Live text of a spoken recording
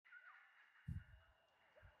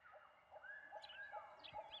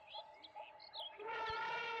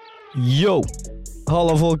Yo!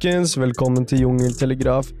 Halla folkens, velkommen til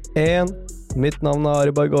Jungeltelegraf 1. Mitt navn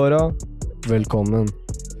Ari Bargora. Velkommen.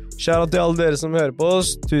 Kjære til alle dere som hører på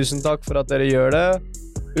oss. Tusen takk for at dere gjør det.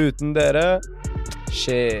 Uten dere,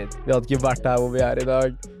 shit, vi hadde ikke vært her hvor vi i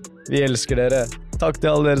dag. Vi elsker dere. Takk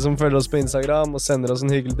til alle dere som følger oss på Instagram og sender oss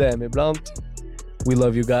en hyggelig DM iblant. We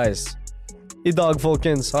love you guys. I dag,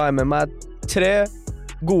 folkens, har jeg med meg 3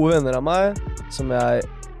 gode venner av meg som jeg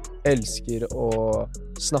elsker å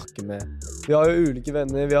snakke med. Vi har jo ulike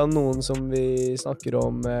venner. Vi har noen som vi snakker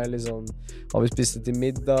om liksom, hva vi spiste til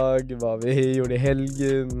middag, hva vi gjorde i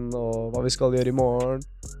helgen, og hva vi skal gjøre i morgen.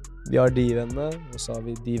 Vi har de vennene, og så har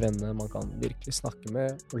vi de vennene man kan virkelig snakke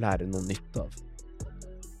med og lære noe nytt av.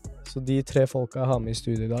 Så de 3 folka jeg har med i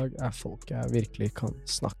studiet i dag, folk jeg virkelig kan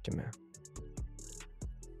snakke med.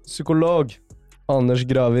 Psykolog Anders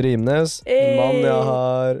Grave Rimnes, en mann jeg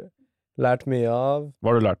har lært mye av.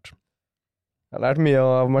 Hva har du lært? Jeg har lært mye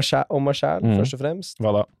om meg selv, først og fremst.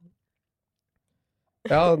 Hva da?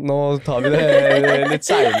 Ja, nå tar vi det litt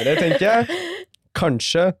senere, tenker jeg.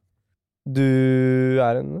 Kanskje. Du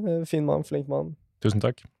en fin mann, flink mann. Tusen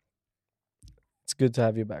takk. It's good to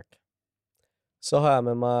have you back. Så har jeg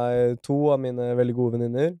med meg 2 av mine veldig gode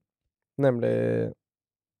venninner, nemlig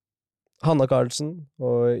Hanna Karlsen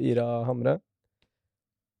og Ira Hamre.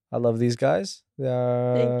 I love these guys.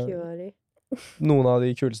 Thank you, Ari. Noen av de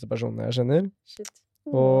kuleste personene jeg kjenner. Shit.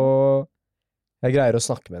 Og jeg greier å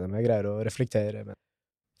snakke med dem, jeg greier å reflektere med dem.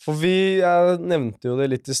 For jeg nevnte jo det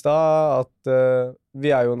litt i stad, at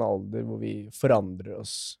vi jo en alder hvor vi forandrer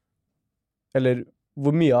oss. Eller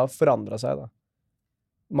hvor mye har forandret seg, da.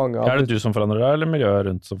 Det du som forandrer deg, eller miljøet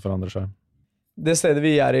rundt som forandrer seg? Det stedet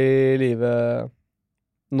vi i livet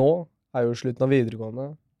nå, jo slutten av videregående.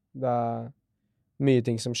 Det mye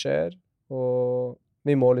ting som skjer, og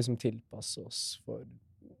vi må liksom tilpasse oss for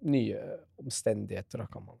nye omstendigheter, da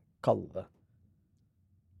kan man kalle det.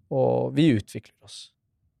 Og vi utvikler oss.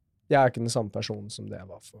 Jeg ikke den samme personen som det jeg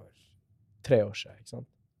var for 3 år siden, ikke sant?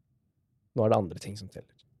 Nå det andre ting som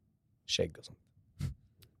teller. Skjegg og sånt.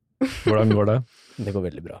 Hvordan går det? Det går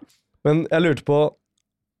veldig bra. Men jeg lurte på,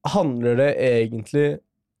 handler det egentlig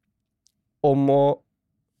om å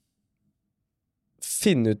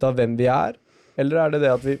finne ut av hvem vi eller det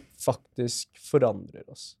at vi faktisk forandrer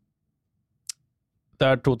oss?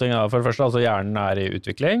 Det 2 ting. For det første, altså hjernen i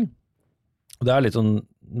utvikling. Det litt sånn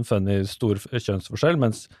funny stor kjønnsforskjell,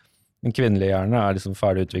 mens den kvinnelige hjernen liksom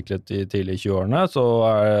ferdig utviklet i tidlig 20-årene, så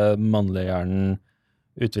mannlige hjernen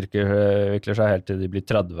utvikler seg helt til de blir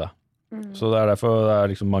 30. Så det derfor det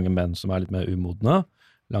liksom mange menn som litt mer umodne,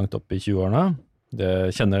 langt opp i 20-årene.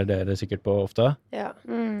 Det kjenner dere sikkert på ofte. Ja.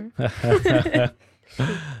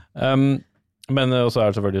 Men også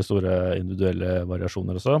det selvfølgelig store individuelle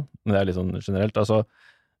variasjoner også, men det litt sånn generelt, altså.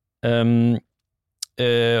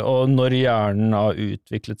 Og når hjernen har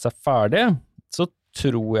utviklet seg ferdig, så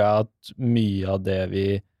tror jeg at mye av det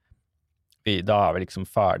da vi liksom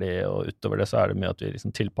ferdig, og utover det så det mye at vi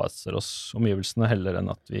liksom tilpasser oss omgivelsene heller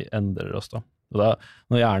enn at vi endrer oss da. Og da,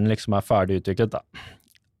 når hjernen liksom ferdig utviklet, da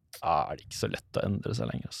det ikke så lett å endre seg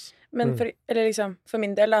lenger. Men for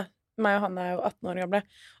min del da, meg og han jo 18 år gamle,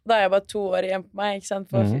 og da jeg bare 2 år igjen på meg, ikke sant,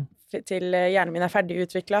 til hjernen min ferdig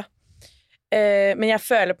utviklet. Men jeg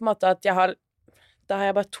føler på en måte at da har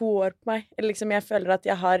jeg bare 2 år på meg, eller liksom jeg føler at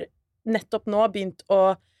jeg har nettopp nå begynt å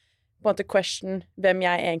på en måte question hvem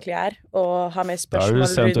jeg egentlig og ha mer spørsmål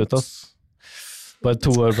rundt. Da du sent ut, ass. Bare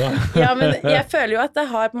 2 år på. Ja, men jeg føler jo at jeg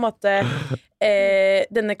har på en måte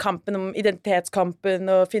denne kampen om identitetskampen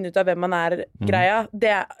og finne ut av hvem man greia,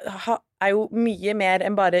 det jo mye mer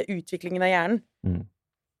enn bare utviklingen av hjernen.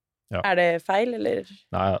 Ja. Det feil, eller?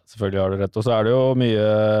 Nei, selvfølgelig har du rett. Og så det jo mye,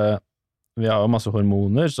 vi har jo masse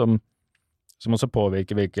hormoner som også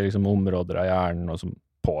påvirker hvilke liksom, områder av hjernen, og som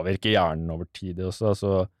påvirker hjernen over tid også.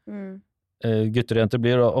 Altså, gutter og jenter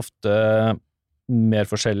blir ofte mer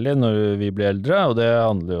forskjellige når vi blir eldre, og det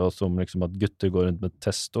handler jo også om liksom, at gutter går rundt med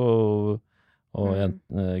testo og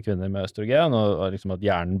kvinner med østrogen, og liksom, at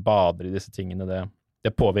hjernen bader i disse tingene.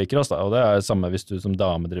 Det påvirker oss da, og det det samme hvis du som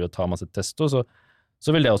dame driver og tar masse testo, så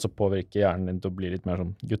vil det også påvirke hjernen din til å bli litt mer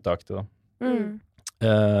sånn gutteaktig da.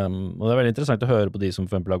 Og det veldig interessant å høre på de som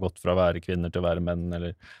for eksempel har gått fra å være kvinner til å være menn,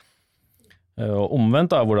 eller og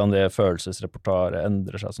omvendt da, hvordan det følelsesrepertoaret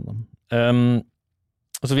endrer seg sånn.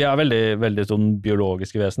 Altså vi veldig, veldig sånn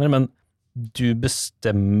biologiske vesener, men du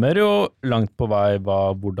bestemmer jo langt på vei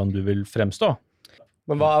hvordan du vil fremstå.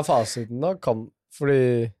 Men hva fasiten da?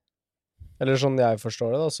 Fordi, eller sånn jeg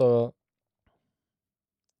forstår det da, så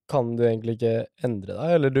kan du egentlig ikke endre deg,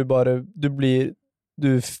 eller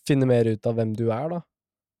du finner mer ut av hvem du da?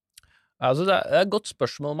 Altså det et godt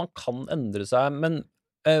spørsmål om man kan endre seg, men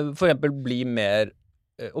for eksempel bli mer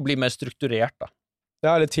strukturert, da.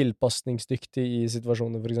 Ja, eller tilpasningsdyktig i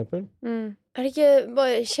situasjoner, for eksempel. Det ikke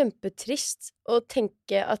bare kjempetrist å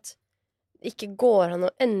tenke at det ikke går an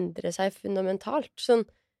å endre seg fundamentalt? Sånn,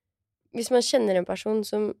 hvis man kjenner en person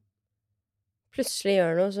som plutselig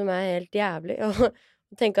gjør noe som helt jævlig, og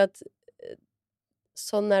tenke at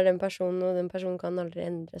sånn den personen, og den personen kan aldri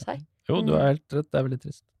endre seg. Jo, du helt rett, det veldig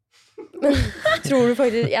trist. Men tror du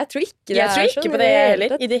faktisk Jeg tror ikke det jeg tror ikke sånn, på det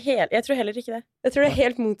heller. Jeg tror heller ikke det. Jeg tror det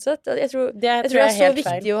helt motsatt. Jeg tror det er så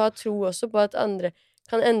viktig å ha tro også på at andre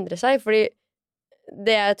kan endre seg, fordi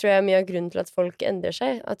det tror jeg mye av grunnen til at folk endrer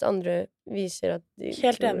seg, at andre viser at de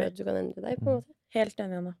helt tror enig. at du kan endre deg, på en måte. Helt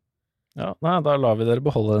enig, Anna. Ja, nei, da lar vi dere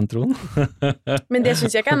beholde den troen. Men det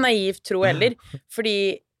synes jeg ikke naiv tro heller,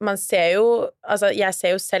 fordi man ser jo, altså jeg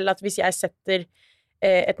ser jo selv at hvis jeg setter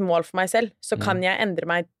et mål for meg selv, så kan jeg endre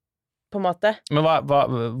meg på en måte. Men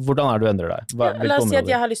hvordan du endrer deg? La oss si at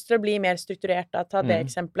jeg har lyst til å bli mer strukturert, da, ta det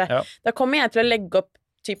eksempelet. Ja. Da kommer jeg til å legge opp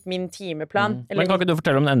typ min timeplan. Men kan ikke du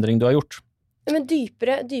fortelle om en endring du har gjort? Men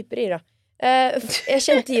dypere, Ira. Jeg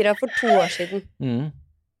kjente Ira for 2 år siden.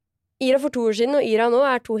 Ira for 2 år siden, og Ira nå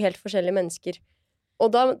to helt forskjellige mennesker. Og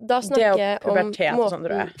da snakker jeg om pubertet og sånn,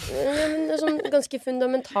 tror jeg. Det sånn ganske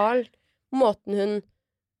fundamental måten hun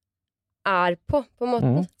på en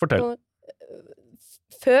måte. Fortell.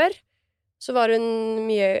 Før så var hun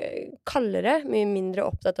mye kaldere, mye mindre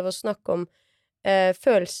opptatt av å snakke om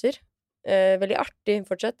følelser. Veldig artig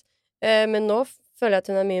fortsatt. Men nå føler jeg at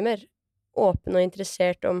hun mye mer åpen og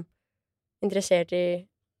interessert i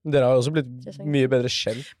Dere har jo også blitt mye bedre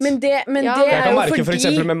kjent. Men det jeg kan merke for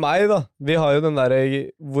eksempel med meg, da. Vi har jo den der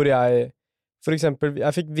hvor jeg for eksempel,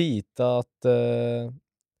 jeg fikk vite at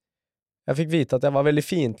jeg var veldig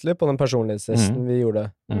fiendtlig på den personlighetstesten vi gjorde.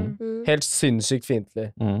 Helt sinnssykt fiendtlig.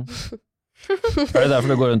 Det derfor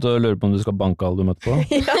du går rundt og lurer på om du skal banke alle du møtte på?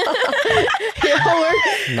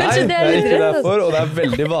 Nei, det ikke derfor, og det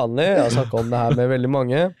veldig vanlig. Jeg har snakket om det her med veldig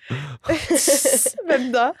mange. Hvem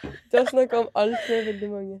da? Du har snakket om alt med veldig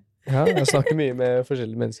mange. Ja, jeg snakker mye med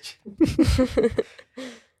forskjellige mennesker.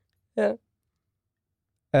 Ja.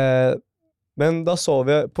 Men da så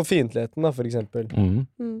vi på fiendtligheten, da, for eksempel.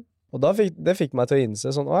 Og det fikk meg til å innse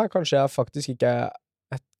sånn, kanskje jeg faktisk ikke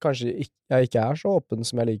jeg ikke så åpen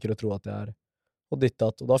som jeg liker å tro at jeg og ditt.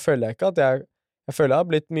 Og da føler jeg ikke at jeg føler jeg har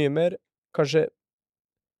blitt mye mer, kanskje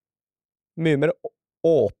mye mer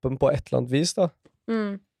åpen på et eller annet vis, da.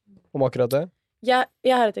 Om akkurat det.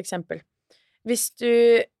 Jeg har et eksempel. Hvis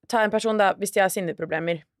du tar en person, da, hvis de har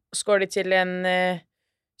sinneproblemer, så går de til en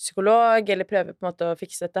psykolog, eller prøver på en måte å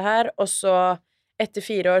fikse dette her, og så etter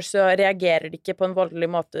 4 år så reagerer de ikke på en voldelig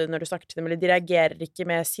måte når du snakker til dem, eller de reagerer ikke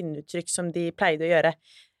med sinnuttrykk som de pleide å gjøre.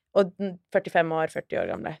 Og 45 år, 40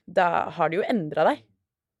 år gamle, da har de jo endret deg.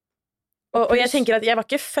 Og jeg tenker at jeg var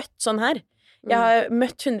ikke født sånn her. Jeg har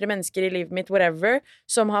møtt 100 mennesker i livet mitt, whatever,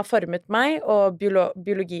 som har formet meg, og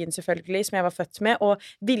biologien selvfølgelig, som jeg var født med, og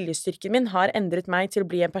viljestyrken min har endret meg til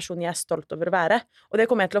å bli en person jeg er stolt over å være. Og det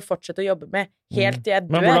kommer jeg til å fortsette å jobbe med helt til jeg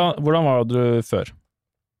dør. Men hvordan var du før?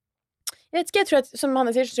 Jeg vet ikke, jeg tror at, som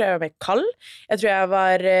Hanne sier, så tror jeg var mer kald. Jeg tror jeg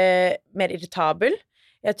var mer irritabel.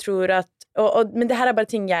 Jeg tror at, men det her bare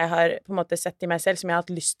ting jeg har på en måte sett i meg selv, som jeg har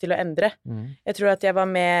hatt lyst til å endre. Jeg tror at jeg var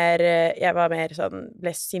mer sånn,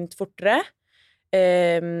 ble sint fortere.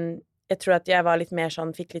 Jeg tror at jeg var litt mer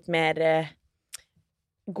sånn, fikk litt mer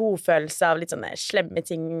godfølelse av litt sånne slemme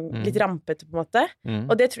ting, litt rampete på en måte.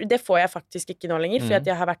 Og det får jeg faktisk ikke nå lenger, for at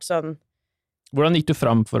jeg har vært sånn... Hvordan gikk du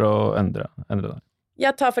fram for å endre deg?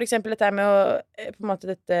 Jeg tar for eksempel dette med å, på en måte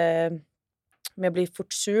dette med å bli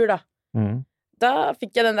fort sur, da. Da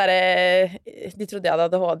fikk jeg den der, de trodde jeg hadde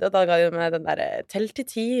ADHD, og da ga de meg den der, tell til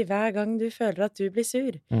 10 hver gang du føler at du blir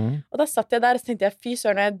sur. Og da satt jeg der, og så tenkte jeg, fy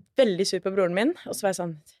søren, jeg veldig sur på broren min, og så var jeg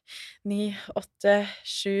sånn, 9, 8,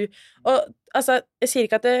 7, og altså, jeg sier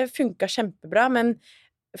ikke at det funket kjempebra, men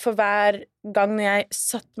for hver gang jeg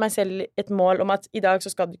satt meg selv et mål om at i dag så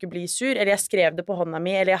skal du ikke bli sur, eller jeg skrev det på hånda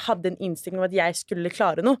mi, eller jeg hadde en innstilling om at jeg skulle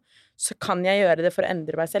klare noe, så kan jeg gjøre det for å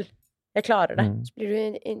endre meg selv. Jeg klarer det. Så blir du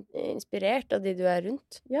inspirert av de du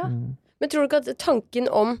rundt. Ja. Men tror du ikke at tanken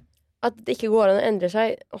om at det ikke går an å endre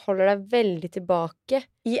seg, holder deg veldig tilbake?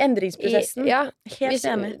 I endringsprosessen? Ja. Helt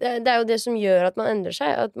enig. Det jo det som gjør at man endrer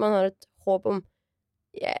seg, at man har et håp om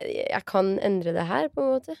jeg kan endre det her, på en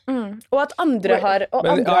måte. Og at andre har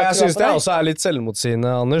jeg synes det også litt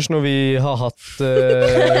selvmotsigende, Anders, når vi har hatt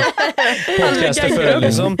podcaster før,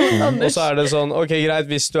 liksom. Og så det sånn, ok,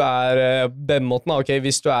 greit, hvis du den måten, ok,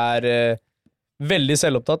 hvis du veldig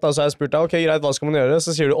selvopptatt, da, så har jeg spurt deg, ok, greit, hva skal man gjøre?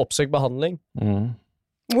 Så sier du oppsøk behandling.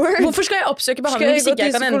 Hvorfor skal jeg oppsøke behandling hvis ikke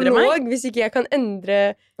jeg kan endre meg? Hvis ikke jeg kan endre...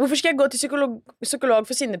 Hvorfor skal jeg gå til psykolog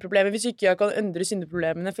for sinneproblemer hvis ikke jeg kan endre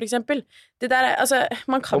sinneproblemene, for eksempel? Det der er, altså,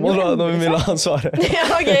 man kan jo Nå vil vi la han svare. Ja,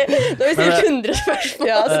 ok. Da har vi stilt 100 spørsmål.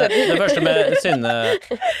 Ja, det første med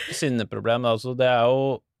sinneproblem, altså, det er jo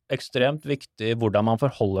ekstremt viktig hvordan man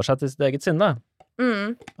forholder seg til sitt eget sinne.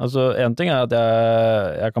 Altså, en ting er at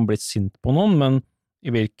jeg kan bli sint på noen, men i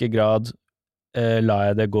hvilken grad lar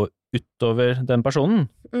jeg det gå utover den personen?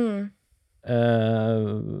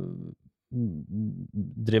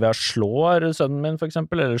 Driver jeg og slår sønnen min, for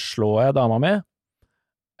eksempel, eller slår jeg dama mi?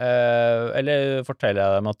 Eller forteller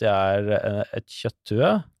jeg dem at jeg er et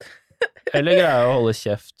kjøtthue? Eller greier jeg å holde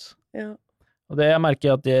kjeft? Ja. Og det jeg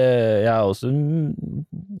merker at jeg er også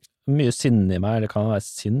mye sinne i meg, eller kan være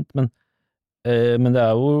sint, men det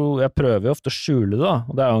er jo, jeg prøver jo ofte å skjule det da,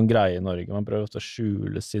 og det er jo en greie i Norge, man prøver ofte å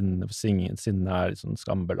skjule sinne, for sinne er litt sånn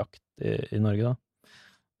skambelagt i Norge da.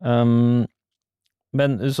 Men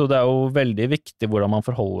så det er jo veldig viktig hvordan man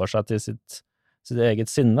forholder seg til sitt eget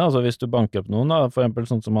sinne, altså hvis du banker opp noen da, for eksempel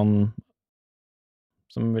sånn som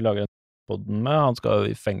vi lager en podden med, han skal jo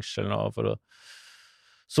i fengsel nå for å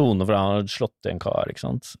sone for han har slått i en kar, ikke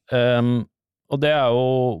sant? Og det er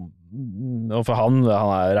jo, og for han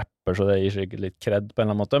er rapper, så det gir sikkert litt kred på en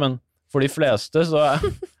eller annen måte, men for de fleste så er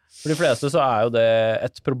jo det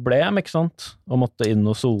et problem, ikke sant? Å måtte inn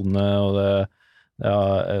og sone, og det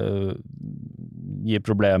gir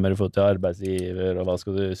problemer i forhold til arbeidsgiver, og hva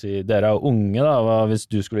skal du si? Dere er jo unge da, hvis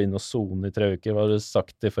du skulle inn og sone i 3 uker, hva hadde du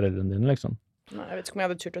sagt til foreldrene dine, liksom? Nei, jeg vet ikke om jeg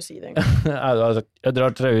hadde turt å si det engang. Nei, du har sagt, jeg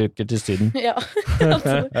drar 3 uker til Syden. Ja,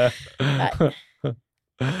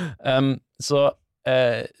 Nei. Så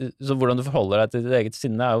hvordan du forholder deg til ditt eget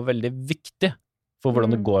sinne er jo veldig viktig for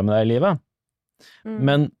hvordan det går med deg i livet.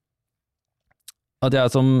 Men at jeg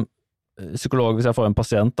som psykolog, hvis jeg får en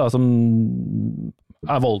pasient da, som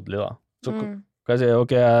er voldelig da, så kan jeg si,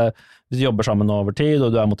 ok, hvis vi jobber sammen over tid,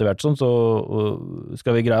 og du er motivert sånn, så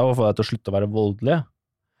skal vi greie å få deg til å slutte å være voldelig.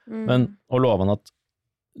 Men å love han at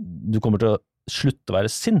du kommer til å slutte å være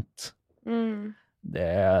sint,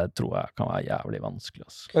 det tror jeg kan være jævlig vanskelig.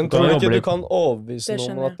 Altså. Men tror du ikke du kan overbevise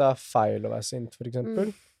noen om at det er feil å være sint, for eksempel?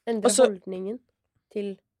 Endre holdningen til...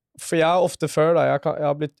 For jeg har ofte før, da, jeg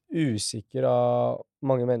har blitt usikker av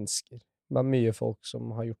mange mennesker. Det er mye folk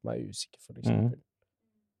som har gjort meg usikker, for eksempel.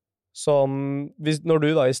 Som, når du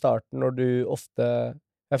da i starten,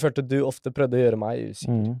 jeg følte du ofte prøvde å gjøre meg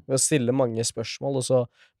usikker, ved å stille mange spørsmål, og så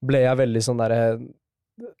ble jeg veldig sånn der...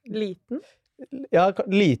 Liten? Ja,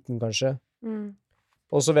 liten kanskje.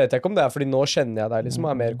 Og så vet jeg ikke om det er fordi nå kjenner jeg deg liksom,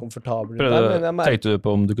 og er mer komfortabel. Tenkte du på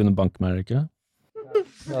om du kunne banke meg eller ikke?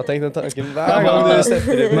 Jeg har tenkt den tanken hver gang du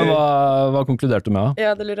stepper i. Men hva konkluderte du med da?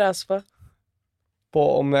 Ja, det lurer jeg også på. På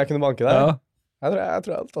om jeg kunne banke deg? Ja. Jeg tror jeg hadde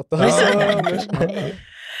tatt det.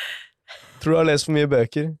 Tror du har lest for mye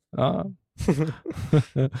bøker? Ja.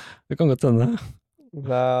 Det kan godt hende.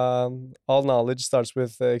 All knowledge starts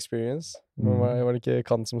with experience. Var det ikke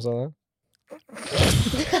Kant som sa det?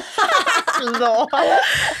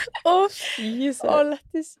 Fy søren.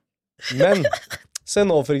 Men se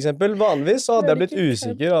nå for eksempel, vanligvis så hadde jeg blitt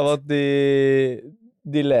usikker av at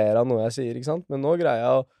de ler av noe jeg sier, ikke sant? Men nå greier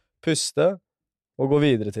jeg å puste og gå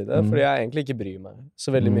videre til det, fordi jeg egentlig ikke bryr meg så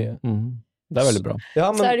veldig mye. Det er veldig bra.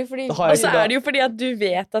 Ja, men, så er det fordi, og så er det jo fordi at du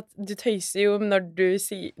vet at du tøyser jo når du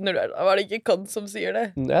sier, var det ikke Kant som sier det?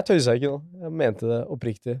 Jeg tøyser ikke nå, jeg mente det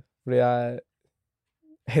oppriktig, fordi jeg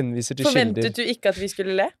henviser til kilder. Forventet du ikke at vi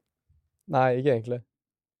skulle le? Nei, ikke egentlig.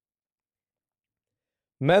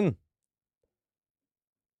 Men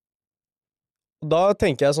da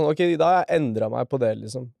tenker jeg sånn, ok, da har jeg endret meg på det,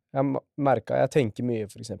 liksom. Jeg tenker mye,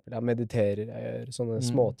 for eksempel. Jeg mediterer, jeg gjør sånne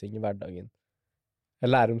småting i hverdagen. Jeg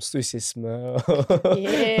lærer om stoisisme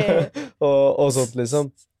og sånt, liksom.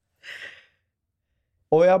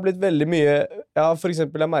 Og jeg har blitt veldig mye, ja, for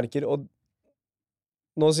eksempel, jeg merker, og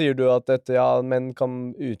nå sier du at menn kan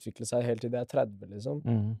utvikle seg helt til de er 30, liksom.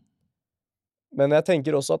 Men jeg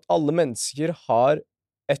tenker også at alle mennesker har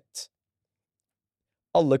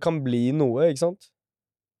alle kan bli noe, ikke sant?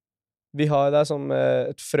 Vi har det som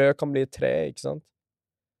et frø kan bli et tre, ikke sant?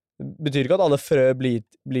 Det betyr ikke at alle frø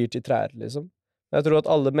blir til trær, liksom. Men jeg tror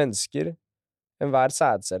at alle mennesker, enhver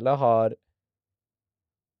sædcelle,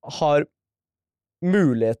 har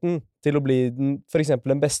muligheten til å bli for eksempel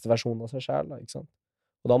den beste versjonen av seg selv, ikke sant?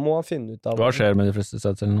 Og da må man finne ut av... Hva skjer med de fleste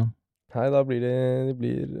sædcellene? Nei, da blir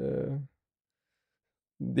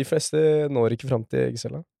de fleste når ikke frem til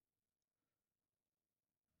eggcella.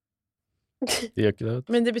 De gjør ikke det.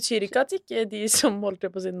 Men det betyr ikke at ikke de som holdt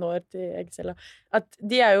på sin når til eggcella, at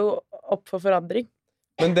de er jo opp for forandring.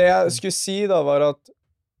 Men det jeg skulle si da var at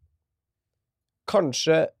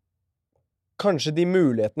kanskje de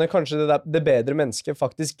mulighetene, kanskje det bedre mennesket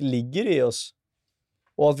faktisk ligger i oss,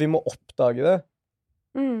 og at vi må oppdage det.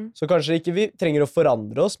 Så kanskje ikke vi trenger å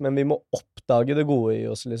forandre oss, men vi må oppdage det gode i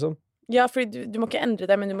oss, liksom. Ja, fordi du må ikke endre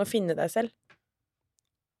deg, men du må finne deg selv.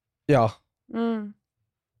 Ja.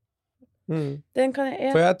 Den kan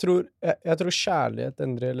jeg... For jeg tror kjærlighet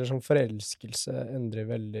endrer, eller sånn forelskelse endrer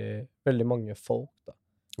veldig, veldig mange folk, da.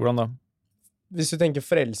 Hvordan da? Hvis du tenker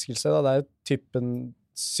forelskelse, da, det er jo typen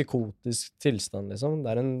psykotisk tilstand, liksom.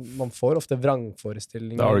 Man får ofte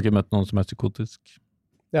vrangforestillinger. Da har du ikke møtt noen som er psykotisk.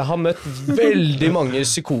 Jeg har møtt veldig mange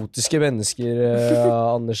psykotiske mennesker,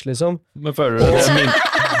 Anders, liksom. Men føler du det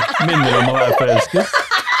minner om å være forelsket?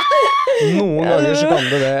 Noen ganger så kan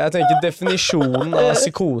det. Jeg tenker definisjonen av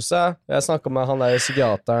psykose. Jeg snakket med han der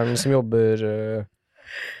psykiateren som jobber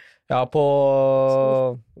på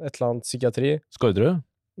et eller annet psykiatri. Skårderud?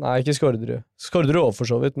 Nei, ikke Skårderud. Skårderud også for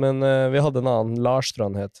så vidt, men vi hadde en annen, Lars tror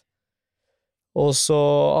han het. Og så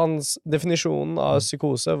hans definisjon av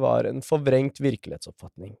psykose var en forvrengt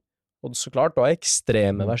virkelighetsoppfatning. Og så klart, du har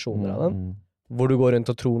ekstreme versjoner av den, hvor du går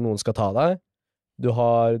rundt og tror noen skal ta deg. Du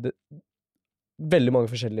har veldig mange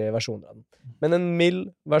forskjellige versjoner av den. Men en mild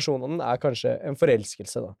versjon av den er kanskje en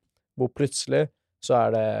forelskelse, da. Hvor plutselig så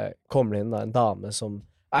kommer det inn en dame som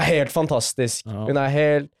er helt fantastisk. Ja. Hun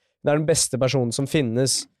er den beste personen som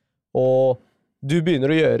finnes, og du begynner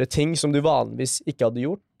å gjøre ting som du vanligvis ikke hadde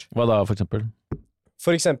gjort. Hva da, for eksempel?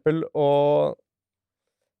 For eksempel, og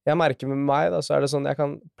jeg merker med meg, da, så er det sånn, jeg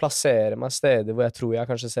kan plassere meg steder hvor jeg tror jeg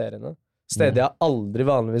kanskje ser henne. Steder jeg aldri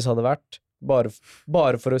vanligvis hadde vært,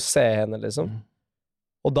 bare for å se henne, liksom.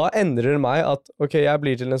 Og da endrer det meg at, ok, jeg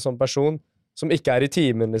blir til en sånn person som ikke er i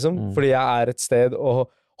timen, liksom, fordi jeg er et sted og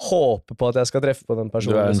håper på at jeg skal treffe på den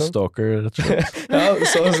personen. Du er en liksom. stalker, rett og slett. Ja,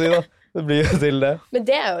 så å si da. Det blir jo til det. Men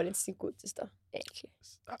det er jo litt psykotisk, da, egentlig.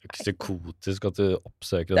 Det er jo ikke psykotisk at du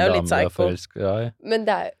oppsøker Det er en jo dame litt du er psycho. forelsket i. Men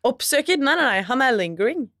det er jo Oppsøker? Nei, han er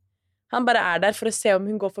lingering. Han bare er der for å se om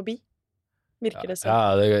hun går forbi. Virker det sånn. Ja,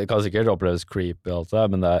 det kan sikkert oppleves creepy og alt det der,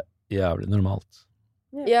 men det er jævlig normalt.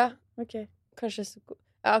 Ja, Ok. kanskje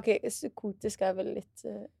psykotisk er vel litt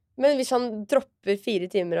Men hvis han dropper 4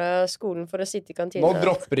 timer av skolen for å sitte i kantina Nå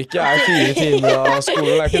dropper ikke jeg 4 timer av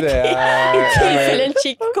skolen, det er ikke det I tilfelle jeg... en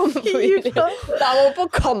chick kommer på juli. Da var man på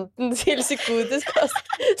kanten til psykotisk.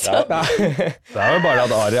 Så. Det er jo bare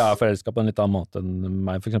at Ari er forelsket på en litt annen måte enn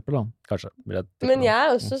meg, for eksempel, da. Kanskje. Men jeg er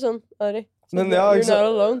også sånn, Ari. Så Men ja, you're ikke sant?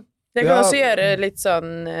 not alone. Det kan Ja. også gjøre litt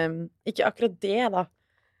sånn ikke akkurat det, da.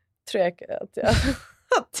 Tror jeg ikke at jeg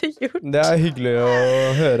hadde gjort. Det er hyggelig å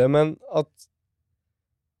høre, men at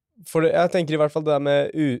for jeg tenker i hvert fall det der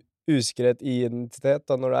med usikkerhet i identitet,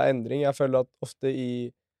 da, når det er endring. Jeg føler at ofte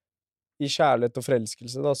i kjærlighet og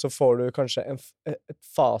forelskelse, da, så får du kanskje et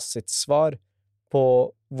fasitsvar på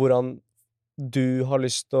hvordan du har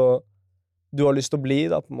lyst til å bli,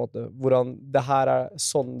 da, på en måte. Hvordan det her er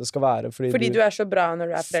sånn det skal være. Fordi du er så bra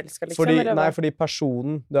når du er forelsket, liksom? eller hva? Fordi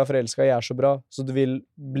personen du er forelsket i er så bra, så du vil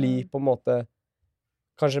bli på en måte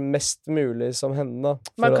kanskje mest mulig som henne, da.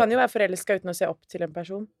 Man kan jo være forelsket uten å se opp til en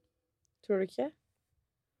person. Tror du ikke?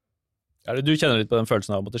 Du kjenner litt på den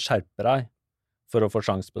følelsen av å måtte skjerpe deg for å få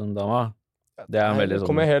sjans på den dama. Det er en veldig det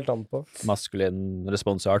kommer sånn helt an på. maskulin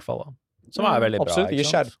respons i hvert fall, da. Som er veldig bra, Absolutt ikke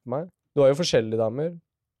sant? skjerpe meg. Du har jo forskjellige damer.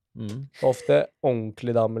 Ofte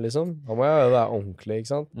ordentlige damer, liksom. Da må jeg jo være ordentlig,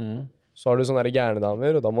 ikke sant? Så har du sånne der gærne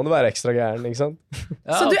damer, og da må du være ekstra gæren, ikke sant?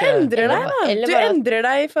 Så du endrer deg, da? Eller Du bare- endrer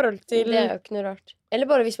deg i forhold til Det er jo ikke noe rart. Eller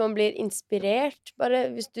bare hvis man blir inspirert. Bare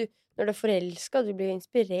hvis du, når du er forelsket, du blir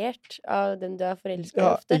inspirert av den du er forelsket i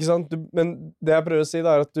Ja, ofte. ikke sant? Men det jeg prøver å si,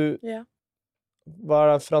 da, er at du Ja. Hva er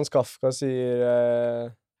det Frans Kafka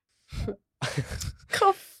sier?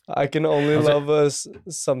 I can only Altså- love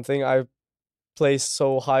something I place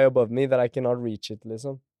so high above me that I cannot reach it,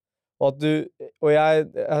 liksom. Og jeg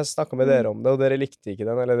snakket med dere om det, og dere likte ikke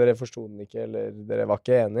den, eller dere forstod den ikke, eller dere var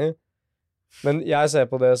ikke enige. Men jeg ser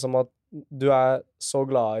på det som at du er så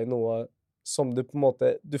glad i noe som du på en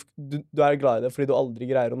måte du er glad i det fordi du aldri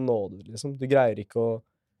greier å nå det, liksom. Du greier ikke å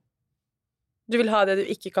Du vil ha det du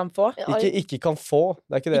ikke kan få? Ja, ikke kan få.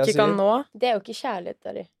 Det er ikke det jeg Ikke sier. kan nå? Det er jo ikke kjærlighet,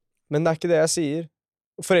 Dari. Men det er ikke det jeg sier.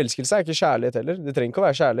 Forelskelse er ikke kjærlighet heller. Det trenger ikke å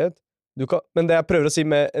være kjærlighet. Men det jeg prøver å si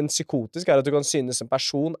med en psykotisk, er at du kan synes en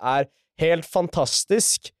person er helt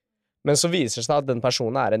fantastisk, men så viser det seg at den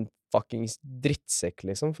personen er en fuckings drittsekk,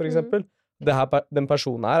 liksom, for eksempel. Den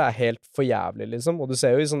personen her er helt for jævlig, liksom. Og du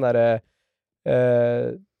ser jo i sånne derre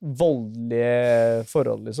voldelige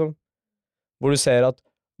forhold, liksom, hvor du ser at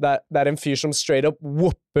det er en fyr som straight up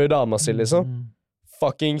whooper dama si, liksom.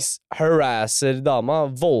 Fuckings harasser dama,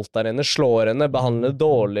 voldtar henne, slår henne, behandler henne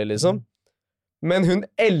dårlig, liksom. Men hun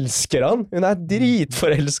elsker han. Hun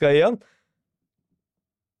dritforelsket i han.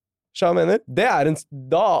 Så jeg mener,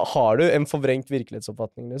 da har du en forvrengt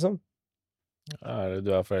virkelighetsoppfatning, liksom.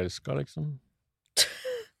 Du forelsket, liksom.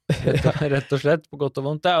 Rett og slett, på godt og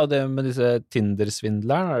vondt. Det jo det med disse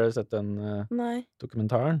Tinder-svindleren. Har du sett den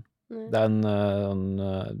dokumentaren? Nei. Det en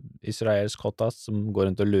israelsk hotas som går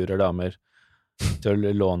rundt og lurer damer til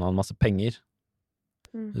å låne han masse penger.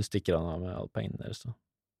 Så stikker han av med alle pengene deres.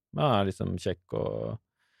 Men han liksom kjekk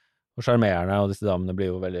og charmerende, og disse damene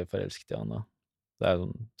blir jo veldig forelsket i han da. Det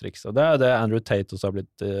sånn triks. Og det det Andrew Tate også har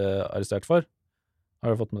blitt arrestert for.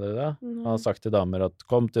 Har du fått med det? Han har sagt til damer at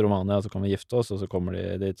kom til Romania, så kan vi gifte oss, og så kommer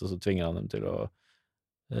de dit, og så tvinger han dem til å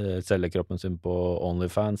selge kroppen sin på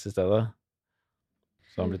OnlyFans i stedet.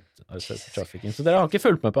 Så har han blitt arrestert for trafficking. Så dere har ikke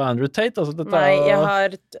fulgt med på Andrew Tate? Altså, Nei, jeg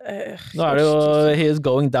har... Nå det jo he is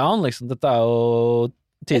going down, liksom. Dette jo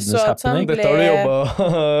tidenes happening. Dette har du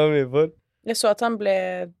jobbet mye for. Jeg så at han ble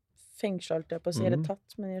fengslet, jeg på å si det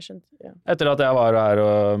tatt, men jeg skjønte, ja. Etter at jeg var her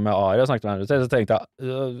med Ari og snakket med Andrew Tate,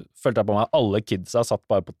 så følte jeg på meg at alle kidsa satt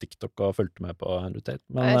bare på TikTok og fulgte med på Andrew Tate.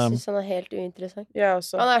 Men, jeg synes han helt uinteressant. Ja,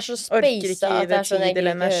 også. Han så spacet at det sånn jeg ikke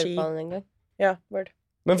hører på han en gang. Ja, word.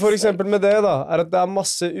 Men for eksempel med det da, at det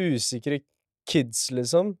masse usikre kids,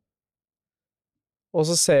 liksom. Og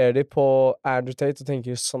så ser de på Andrew Tate og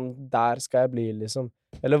tenker, sånn der skal jeg bli, liksom.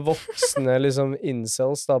 Eller voksne, liksom,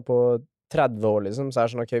 incels da, på 30 år, liksom, så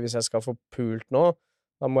det sånn, ok, hvis jeg skal få pult nå,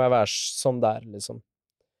 da må jeg være sånn der, liksom.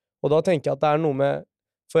 Og da tenker jeg at det noe med,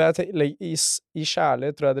 for i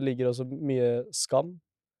kjærlighet tror jeg det ligger også mye skam.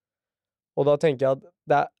 Og da tenker jeg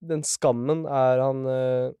at den skammen han...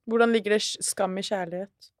 Hvordan ligger det skam i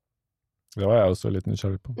kjærlighet? Det var jeg også litt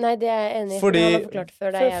nysgjerrig på. Nei, det jeg enig i, fordi, for han har forklart det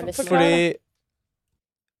før, det jævlig smart. Fordi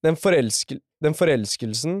den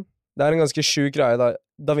forelskelsen, det en ganske syk greie da.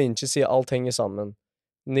 Da Vinci sier alt henger sammen.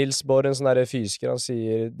 Niels Bohr, en sånn der fysiker, han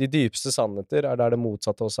sier de dypeste sannheter der det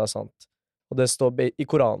motsatte også sant. Og det i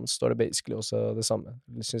Koranen står det basically også det samme.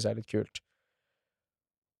 Det synes jeg litt kult.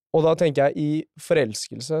 Og da tenker jeg, i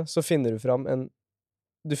forelskelse så finner du fram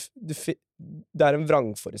det en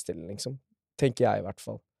vrangforestilling, liksom. Tenker jeg i hvert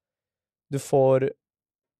fall. Det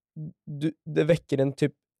vekker en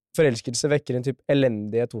typ forelskelse vekker en typ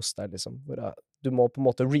elendighet hos deg, liksom. Hvor du må på en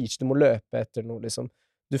måte du må løpe etter noe, liksom.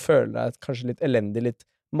 Du føler deg kanskje litt elendig, litt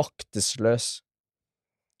maktesløs.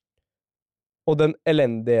 Og den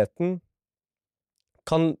elendigheten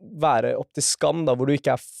kan være opp til skam, da, hvor du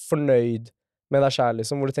ikke fornøyd med deg selv,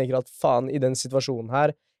 liksom, hvor du tenker at faen, i den situasjonen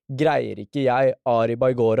her, greier ikke jeg, Ari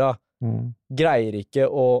Baigora, greier ikke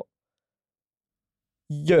å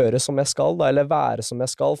gjøre som jeg skal, da, eller være som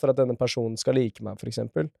jeg skal, for at denne personen skal like meg, for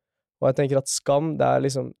eksempel. Og jeg tenker at skam, det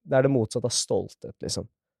liksom, det det motsatte av stolthet, liksom.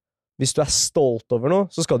 Hvis du stolt over noe,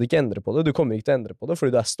 så skal du ikke endre på det. Du kommer ikke til å endre på det,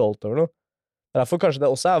 fordi du stolt over noe. Derfor kanskje det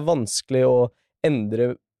også vanskelig å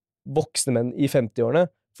endre voksne menn i 50-årene,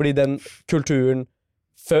 fordi den kulturen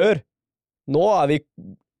før, nå vi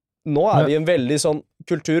i en veldig sånn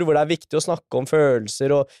kultur hvor det viktig å snakke om følelser,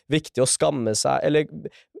 og viktig å skamme seg, eller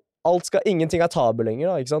ingenting tabu lenger,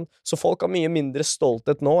 da, ikke sant? Så folk har mye mindre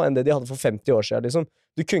stolthet nå enn det de hadde for 50 år siden, liksom.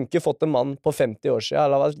 Du kunne ikke fått en mann på 50 år siden,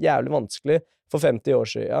 eller det var jævlig vanskelig for 50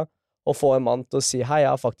 år siden, å få en mann til å si, hei, jeg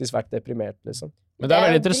har faktisk vært deprimert, liksom. Men det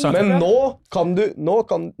veldig interessant. Men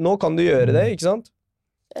nå kan du gjøre det, ikke sant?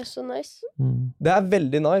 Det så nice. Det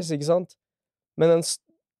veldig nice, ikke sant? Men den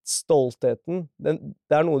stoltheten,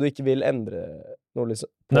 det noe du ikke vil endre noe, liksom.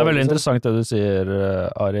 Det veldig interessant det du sier,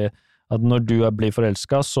 Ari, at når du blir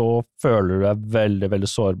forelsket, så føler du deg veldig, veldig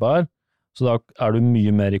sårbar, så da du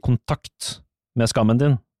mye mer i kontakt med skammen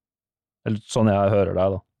din. Eller sånn jeg hører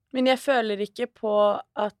deg, da. Men jeg føler ikke på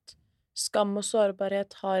at skam og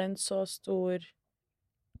sårbarhet har en så stor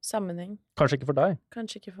sammenheng. Kanskje ikke for deg.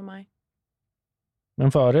 Kanskje ikke for meg.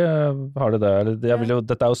 Men for Ari har det det, eller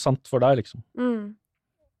dette jo sant for deg, liksom.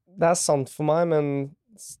 Det sant for meg, men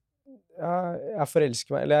jeg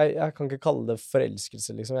forelsker meg, eller jeg kan ikke kalle det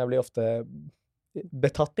forelskelse, liksom. Jeg blir ofte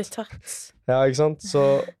betatt. Ja, ikke sant? Så...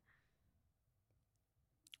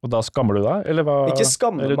 Og da skammer du deg, eller hva? Ikke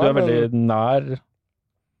skammer meg, eller du veldig nær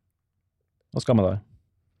å skamme deg?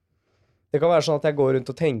 Det kan være sånn at jeg går rundt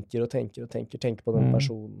og tenker på den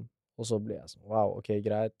personen, og så blir jeg sånn, wow, ok,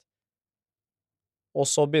 greit. Og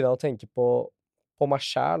så begynner jeg å tenke på meg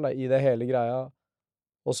selv da, i det hele greia,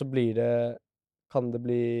 og så kan det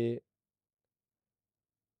bli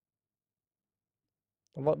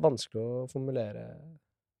vanskelig å formulere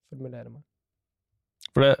meg.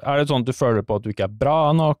 For det sånn at du føler på at du ikke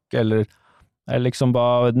bra nok, eller liksom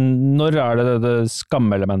bare, når det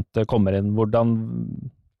skamelementet kommer inn, hvordan...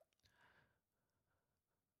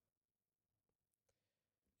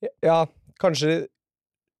 Ja, kanskje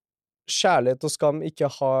kjærlighet og skam ikke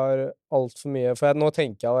har alt for mye, for nå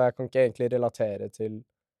tenker jeg, og jeg kan ikke egentlig relatere til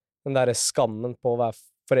den der skammen på å være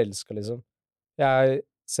forelsket, liksom. Jeg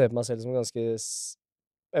ser på meg selv som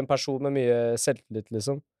en person med mye selvtillit,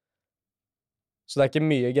 liksom. Så det er ikke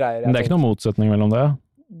mye greier. Men det er ikke noen motsetning mellom det?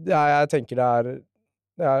 Ja, jeg tenker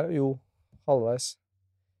det er jo halvveis.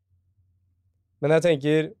 Men jeg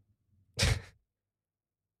tenker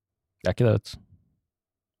Det er ikke det, vet du.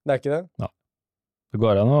 Det er ikke det? Ja. Det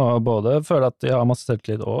går an å både føle at de har masse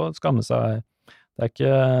selvtillit og skamme seg. Det er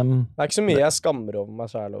ikke så mye jeg skammer over meg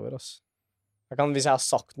selv over, ass. Hvis jeg har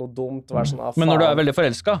sagt noe dumt, være sånn, Men når du er veldig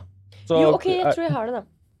forelsket så... Jo, ok, jeg tror jeg har det da.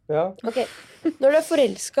 Ja. Ok, når du er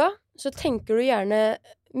forelsket, så tenker du gjerne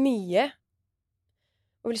mye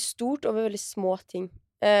og veldig stort over veldig små ting.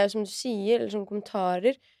 Som du sier, eller som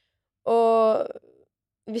kommentarer. Og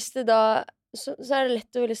hvis det da så er det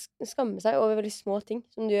lett å skamme seg over veldig små ting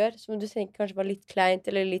som du gjør, som du tenker kanskje var litt kleint,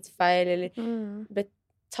 eller litt feil, eller ble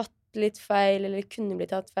tatt litt feil, eller kunne bli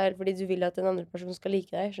tatt feil, fordi du vil at den andre personen skal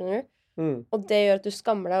like deg, skjønner du? Og det gjør at du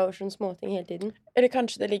skammer deg over sånne småting hele tiden. Eller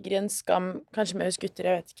kanskje det ligger i en skam, kanskje med hos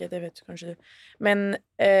gutter, jeg vet ikke, det vet du kanskje du, men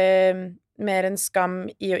mer en skam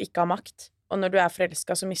i å ikke ha makt. Og når du er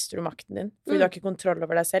forelsket, så mister du makten din, fordi du har ikke kontroll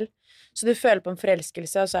over deg selv. Så du føler på en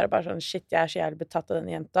forelskelse, og så er det bare sånn, shit, jeg er så jævlig betatt av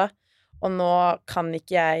denne jenta, og nå har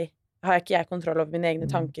ikke jeg kontroll over mine egne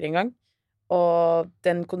tanker engang. Og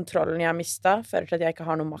den kontrollen jeg har mistet, fører til at jeg ikke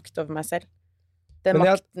har noe makt over meg selv. At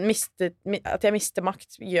jeg mister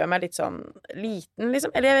makt, gjør meg litt sånn liten,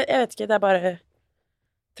 liksom. Eller jeg vet ikke, det er bare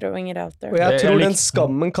throwing it out there. Og jeg tror den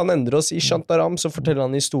skammen kan endre oss. I Shantaram så forteller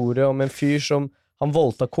han en historie om en fyr som han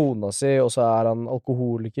voldta kona si, og så er han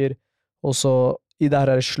alkoholiker, og så i det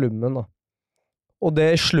her slummen, da. Og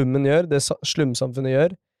det slummen gjør, det slumsamfunnet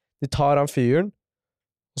gjør, de tar han fyren,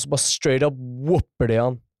 og så bare straight up whopper de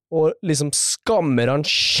han, og liksom skammer han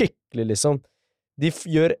skikkelig, liksom. De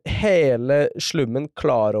gjør hele slummen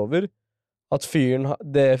klar over at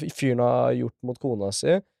det fyren har gjort mot kona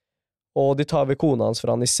si, og de tar ved kona hans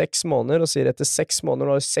fra han i 6 måneder, og sier etter 6 måneder,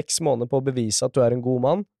 du har 6 måneder på å bevise at du er en god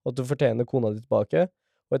mann, og at du fortjener kona di tilbake,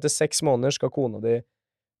 og etter 6 måneder skal kona di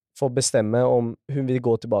få bestemme om hun vil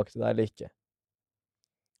gå tilbake til deg eller ikke.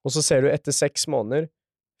 Og så ser du etter 6 måneder,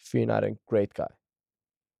 fyren er en great guy.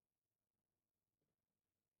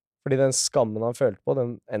 Fordi den skammen han følte på,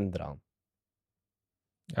 den endret han.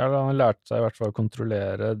 Ja, han lærte seg i hvert fall å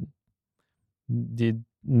kontrollere de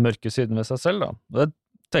mørke sidene ved seg selv, da. Det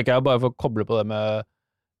tenker jeg bare for å koble på det med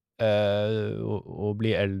å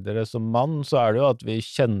bli eldre som mann, så er det jo at vi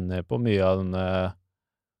kjenner på mye av denne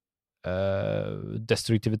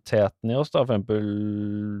destruktiviteten i oss, da, for eksempel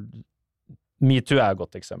MeToo er et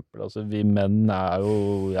godt eksempel, altså vi menn er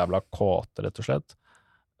jo jævla kåte, rett og slett,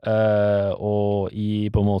 og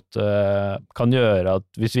på en måte kan gjøre at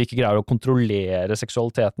hvis vi ikke greier å kontrollere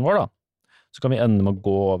seksualiteten vår, da, så kan vi ende med å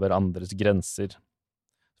gå over andres grenser.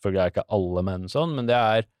 Selvfølgelig er ikke alle menn sånn, men det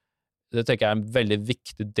tenker jeg er en veldig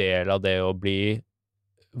viktig del av det å bli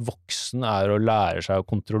voksen, er å lære seg å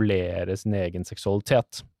kontrollere sin egen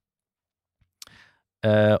seksualitet.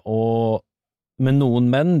 Men noen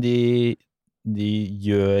menn, de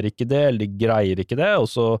gjør ikke det, eller de greier ikke det, og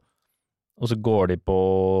så går de på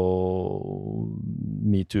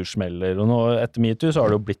MeToo-smeller, og nå etter MeToo så har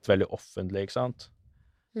det jo blitt veldig offentlig, ikke sant?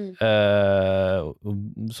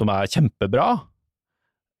 Som er kjempebra,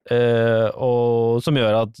 og som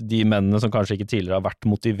gjør at de mennene som kanskje ikke tidligere har vært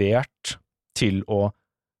motivert til å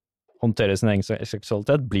håndtere sin egen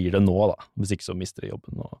seksualitet, blir det nå da, hvis ikke så mister de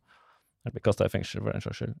jobben og blir kastet i fengsel for den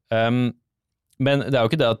slags skyld. Men det er jo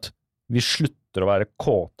ikke det at vi slutter å være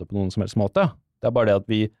kåte på noen som helst måte, det er bare det at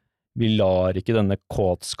vi lar ikke denne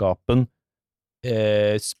kåtskapen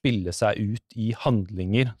spille seg ut i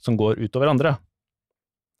handlinger som går utover andre.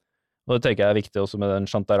 Og det tenker jeg er viktig også med den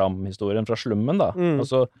Shantaram-historien fra slummen, da.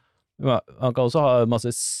 Altså, han kan også ha masse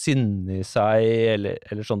sinne i seg,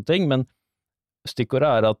 eller sånne ting, men stikkordet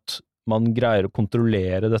er at man greier å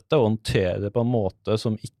kontrollere dette og håndtere det på en måte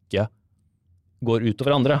som ikke går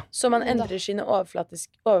utover andre. Så man endrer sine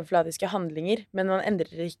overfladiske handlinger, men man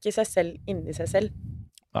endrer ikke seg selv inni seg selv.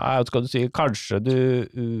 Nei, skal du si, kanskje du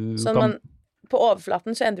sånn på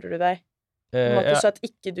overflaten så endrer du deg. På en måte så at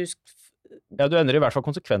ikke du... Ja, du endrer i hvert fall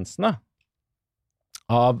konsekvensene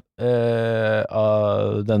av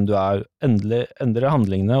den du er, endrer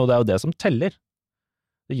handlingene, og det er jo det som teller.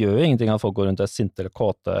 Det gjør jo ingenting at folk går rundt og er sinte eller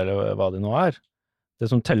kåte, eller hva det nå er. Det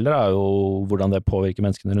som teller er jo hvordan det påvirker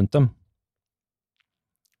menneskene rundt dem.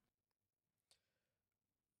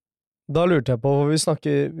 Da lurte jeg på,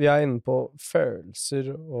 vi er inne på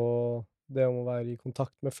følelser, og det om å være i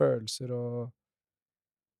kontakt med følelser, og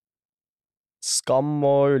skam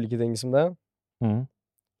og ulike ting som det.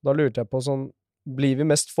 Da lurte jeg på sånn, blir vi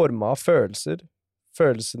mest formet av følelser?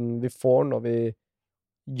 Følelsen vi får når vi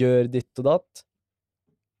gjør ditt og datt?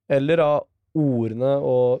 Eller av ordene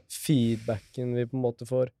og feedbacken vi på en måte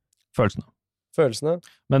får? Følelsene.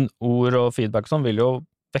 Men ord og feedback sånn vil jo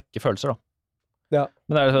vekke følelser, da. Ja.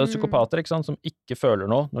 Men det jo psykopater, ikke sant, som ikke føler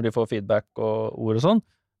noe når de får feedback og ord og sånn.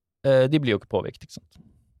 De blir jo ikke påvirket, ikke sant?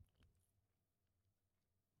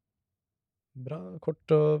 Bra, kort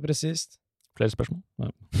og presist. Flere spørsmål? Ja.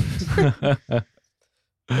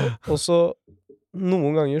 Og så,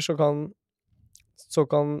 noen ganger så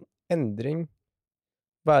kan endring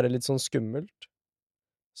være litt sånn skummelt.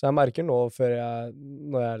 Så jeg merker nå,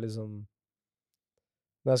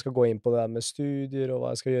 når jeg skal gå inn på det der med studier og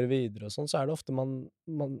hva jeg skal gjøre videre og sånn, så det ofte man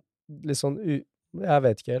litt sånn, jeg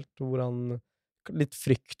vet ikke helt litt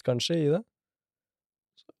frykt kanskje i det.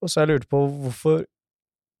 Og så jeg lurte på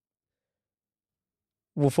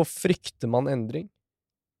hvorfor frykter man endring?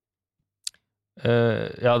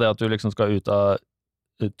 Ja, det at du liksom skal ut av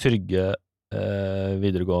trygge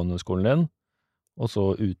videregående skolen din, og så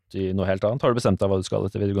ut i noe helt annet. Har du bestemt deg hva du skal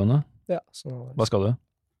etter videregående? Ja, sånn var det. Hva skal du?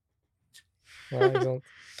 Nei, ikke sant.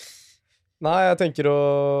 Nei, jeg tenker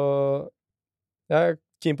jeg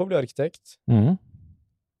keen på å bli arkitekt.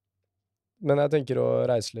 Men jeg tenker å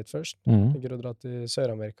reise litt først. Jeg tenker å dra til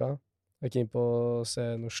Sør-Amerika. Jeg keen på å se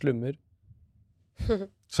noen slummer.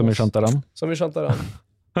 Som i Shantaram? Som i Shantaram.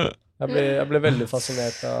 Jeg ble veldig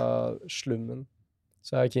fascinert av slummen,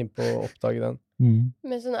 så jeg keen på å oppdage den.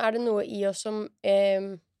 Men sånn, det noe i oss som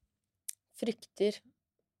frykter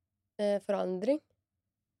forandring?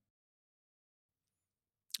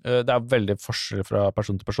 Det veldig forskjell fra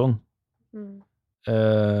person til person.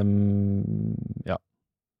 Ja.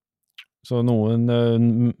 Så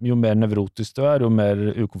jo mer nevrotisk du jo mer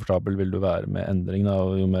ukomfortabel vil du være med endring, da,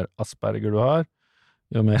 og jo mer Asperger du har,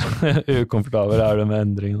 jo mer ukomfortabel du med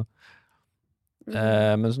endring.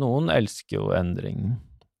 Mens noen elsker jo endring.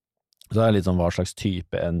 Så det litt sånn hva slags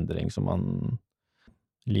type endring som man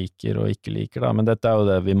liker og ikke liker, da. Men dette jo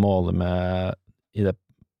det vi måler med i det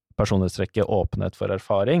personlighetstrekket åpenhet for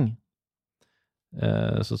erfaring.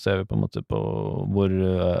 Så ser vi på en måte på hvor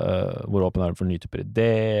åpen du for nye typer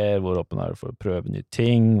ideer, hvor åpen du for å prøve nye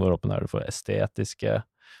ting, hvor åpen du for estetiske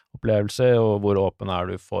opplevelser, og hvor åpen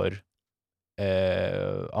du for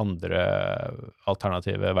andre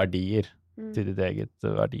alternative verdier til ditt eget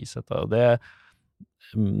verdisett. Og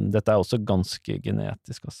dette også ganske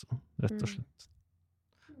genetisk, altså, rett og slett.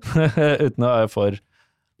 Uten å være for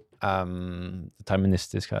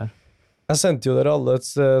deterministisk her. Jeg sendte jo dere alle et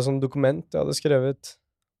sånt dokument jeg hadde skrevet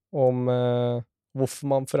om hvorfor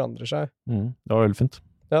man forandrer seg. Det var veldig fint.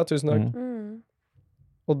 Ja, tusen takk.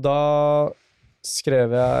 Og da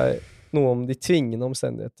skrev jeg noe om de tvingende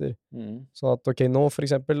omstendigheter. Sånn at, ok, nå for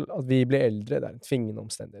eksempel, at vi blir eldre, det en tvingende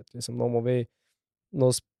omstendighet. Liksom. Nå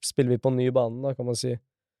spiller vi på en ny bane, da, kan man si.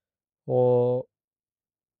 Og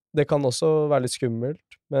det kan også være litt skummelt,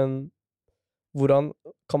 men hvordan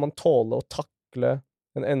kan man tåle å takle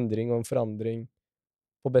en endring og en forandring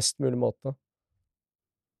på best mulig måte?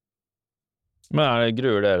 Men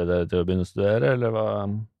gruer dere til å begynne å studere, eller hva?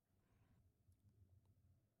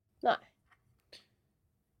 Nei.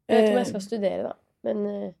 Jeg vet ikke om jeg skal studere, da. Men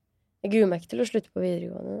jeg gruer meg ikke til å slutte på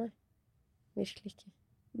videregående, nei. Virkelig ikke.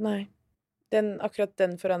 Nei. Akkurat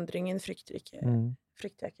den forandringen frykter jeg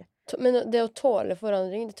ikke. Men det å tåle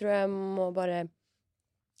forandring, det tror jeg må bare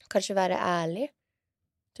kanskje være ærlig.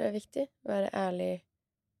 Det tror jeg viktig. Være ærlig.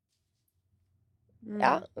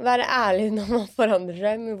 Ja, være ærlig når man forandrer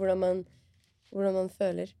seg med hvordan man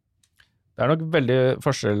føler. Det nok veldig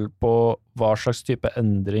forskjell på hva slags type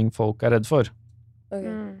endring folk redd for.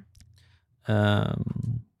 Okay.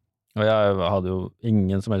 Og jeg hadde jo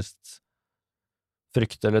ingen som helst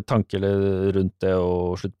frykt eller tanke rundt det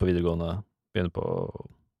å slutte på videregående, begynne på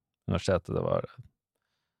universitetet.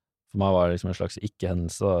 For meg var det liksom en slags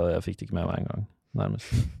ikke-hendelse, og jeg fikk det ikke med meg en gang, nærmest.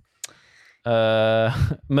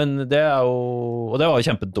 Men det og det var jo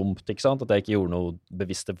kjempedumt, ikke sant, at jeg ikke gjorde noe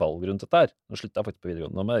bevisste valg rundt dette her. Nå sluttet jeg faktisk på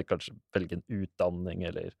videregående, nå må jeg kanskje velge en utdanning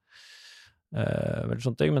eller veldig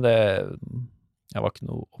sånne ting, men jeg var ikke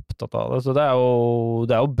noe opptatt av det. Så det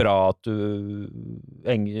jo bra at du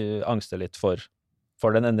angster litt for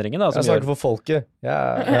den endringen, da. Jeg snakker for folket. Jeg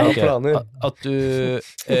har planer. At du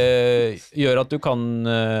gjør at du kan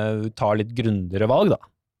ta litt grundigere valg, da.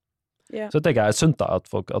 Yeah. Så tenker jeg sunt, da, at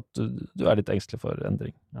du litt engstelig for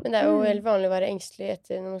endring. Ja. Men det jo helt vanlig å være engstelig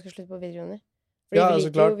når man skal slutte på videregående.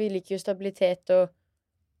 Fordi vi liker jo stabilitet og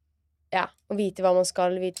ja, å vite hva man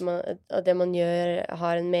skal, at det man gjør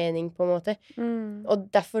har en mening på en måte. Og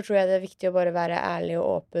derfor tror jeg det er viktig å bare være ærlig og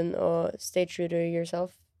åpen og stay true to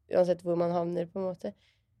yourself, uansett hvor man havner på en måte.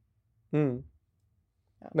 Ja.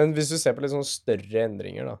 Men hvis du ser på litt sånn større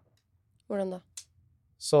endringer da. Hvordan da?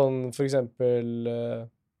 Sånn for eksempel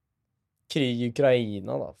krig i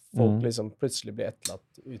Ukraina da. Folk liksom plutselig blir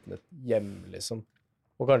etterlatt uten et hjem liksom.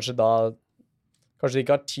 Og kanskje de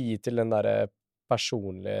ikke har tid til den der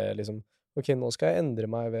personlige liksom, ok, nå skal jeg endre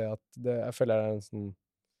meg ved at jeg føler det er en sånn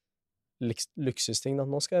luksusting da.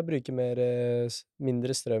 Nå skal jeg bruke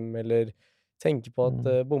mindre strøm, eller tenke på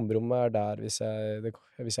at bomberommet er der hvis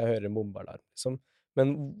jeg hører en bombealarm liksom.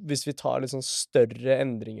 Men hvis vi tar litt sånn større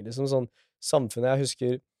endringer, liksom sånn samfunnet, jeg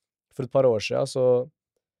husker for et par år siden, så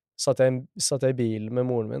satt jeg i bilen med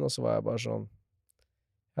moren min, og så var jeg bare sånn,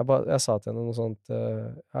 jeg sa til henne noe sånt,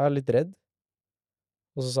 jeg er litt redd.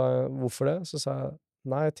 Og så sa jeg, hvorfor det? Så sa jeg,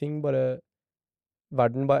 nei,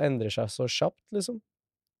 verden bare endrer seg så kjapt, liksom.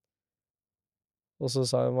 Og så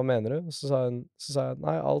sa hun, hva mener du? Så sa jeg,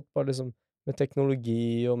 nei, alt bare liksom, med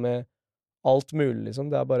teknologi og med alt mulig, liksom,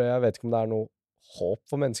 det er bare, jeg vet ikke om det er noe håp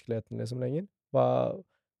for menneskeligheten, liksom, lenger.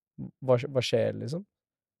 Hva skjer, liksom?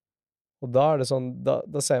 Og da er det sånn,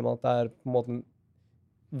 da ser man at det er på en måte,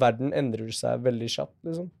 verden endrer seg veldig kjapt,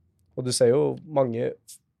 liksom. Og du ser jo, mange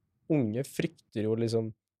unge frykter jo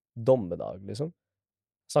liksom dommedag, liksom.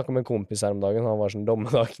 Jeg snakket med en kompis her om dagen, han var sånn,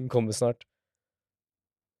 dommedagen kommer snart.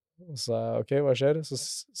 Og så sa jeg, ok, hva skjer? Så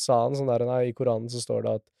sa han sånn der, nei, i Koranen så står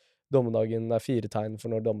det at dommedagen er 4 tegn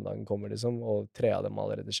for når dommedagen kommer, liksom, og 3 av dem har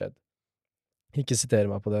allerede skjedd. Ikke sitere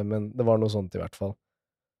meg på det, men det var noe sånt i hvert fall.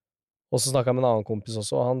 Og så snakket jeg med en annen kompis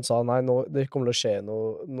også, og han sa, nei, det kommer til å skje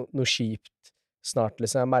noe kjipt snart,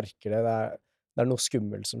 liksom. Jeg merker det, det er noe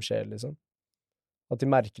skummelt som skjer, liksom. At de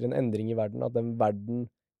merker en endring i verden, at den verden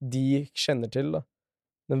de kjenner til, da,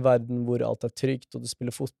 den verden hvor alt er trygt, og du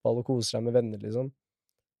spiller fotball og koser deg med venner, liksom.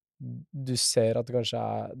 Du ser at det kanskje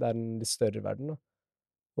det er en litt større verden, da.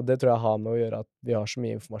 Og det tror jeg har med å gjøre at vi har så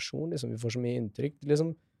mye informasjon, liksom. Vi får så mye inntrykk,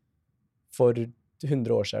 liksom. For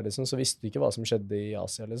 100 år siden, liksom, så visste du ikke hva som skjedde i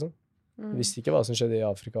Asia, liksom. Du visste ikke hva som skjedde i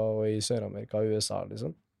Afrika og i Sør-Amerika og USA,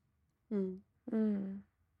 liksom.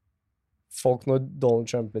 Folk når Donald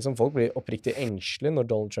Trump, liksom, folk blir oppriktig engstelige når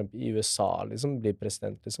Donald Trump i USA, liksom, blir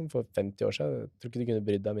president, liksom, for 50 år siden. Jeg tror ikke de kunne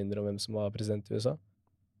brydd deg mindre om hvem som var president i USA.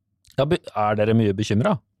 Ja, er dere mye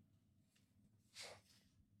bekymret?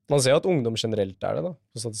 Man ser jo at ungdom generelt er det, da,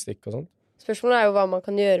 på statistikk og sånt. Spørsmålet er jo hva man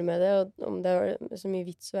kan gjøre med det, og om det er så mye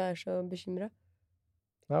vits å være så bekymret.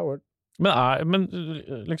 Ja, word. Men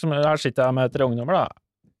liksom, her sitter jeg med 3 ungdommer,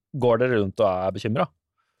 da. Går dere rundt og er bekymret?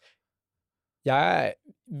 Jeg er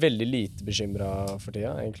veldig lite bekymret for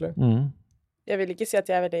tida, egentlig. Jeg vil ikke si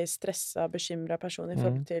at jeg er veldig stresset og bekymret person i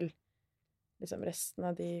forhold til liksom, resten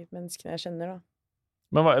av de menneskene jeg kjenner, da.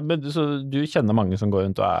 Så du kjenner mange som går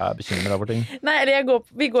rundt og er bekymret for ting? Nei, eller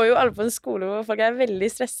vi går jo alle på en skole hvor folk er veldig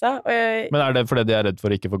stresset. Men er det fordi de er redd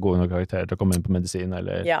for ikke å få gode nok karakterer til å komme inn på medisin,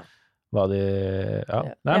 eller hva de... Ja.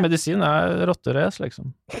 Nei, medisin er rotterace,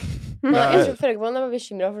 liksom. Jeg føler ikke på at jeg var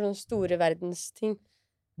bekymret for sånne store verdensting.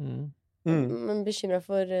 Men bekymret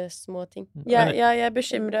for små ting. Jeg er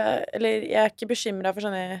bekymret, eller jeg er ikke bekymret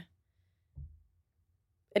for sånne...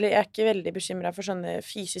 Eller jeg er ikke veldig bekymret for sånne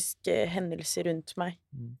fysiske hendelser rundt meg.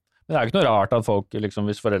 Men det er ikke noe rart at folk, liksom,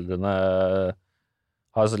 hvis foreldrene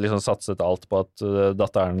har liksom satset alt på at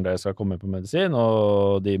datteren deres skal komme på medisin,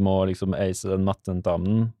 og de må liksom ace den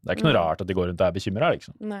mattentamen. Det er ikke noe rart at de går rundt og er bekymret,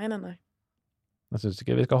 liksom. Nei. Jeg synes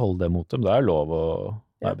ikke vi skal holde det mot dem. Det er lov å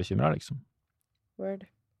være bekymret, liksom. Word.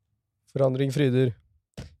 Forandring fryder.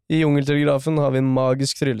 I Jungeltelegrafen har vi en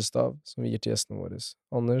magisk tryllestav som vi gir til gjestene våre.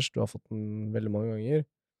 Anders, du har fått den veldig mange ganger.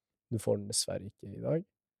 Du får den dessverre ikke i dag.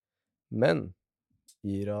 Men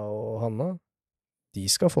Ira og Hanna, de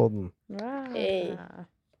skal få den. Wow. Hey.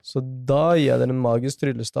 Så da gir jeg dere en magisk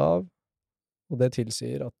tryllestav, og det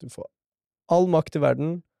tilsier at du får all makt i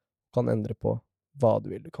verden, kan endre på hva du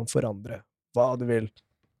vil. Du kan forandre hva du vil.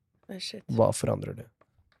 Hva forandrer du?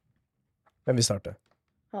 Hvem vil starte?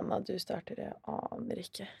 Hanna, du starter. Jeg aner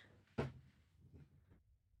ikke.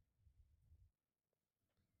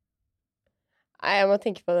 Nei, jeg må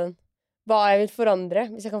tenke på den. Hva jeg vil forandre,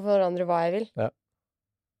 hvis jeg kan forandre hva jeg vil. Ja.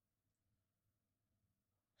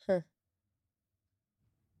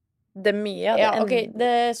 Det er mye av det. Ja, ok.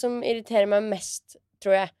 Det som irriterer meg mest,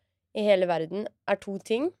 tror jeg, i hele verden, er 2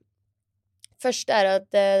 ting. Først er at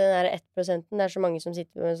den der 1%, det er så mange som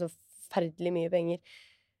sitter med så forferdelig mye penger.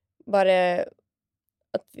 Bare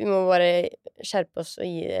at vi må bare skjerpe oss og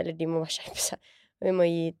gi, eller de må bare skjerpe seg. Vi må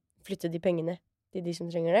flytte de pengene til de som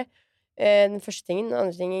trenger det. Den første tingen. Den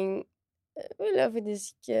andre tingen ville jeg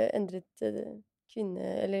faktisk endret kvinne,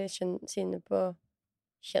 eller synet på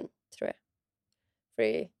kjønn, tror jeg.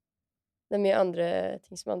 Fordi det mye andre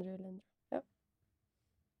ting som andre vil endre.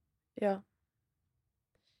 Ja.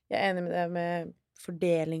 Jeg enig med det med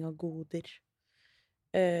fordeling av goder.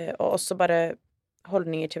 Og også bare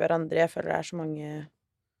holdninger til hverandre. Jeg føler det så mange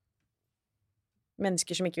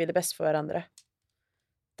mennesker som ikke vil det best for hverandre.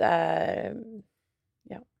 Det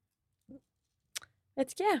ja.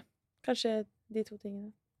 Vet ikke jeg. Kanskje de 2 tingene.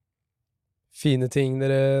 Fine ting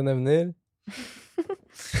dere nevner.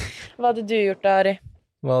 Hva hadde du gjort da, Ari?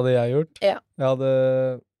 Hva hadde jeg gjort? Ja. Jeg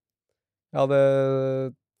hadde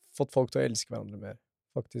fått folk til å elske hverandre mer.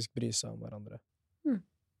 Faktisk bry seg om hverandre.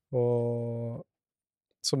 Og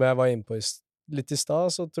som jeg var inne på litt i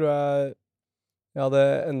stad, så tror jeg hadde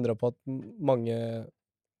endret på at mange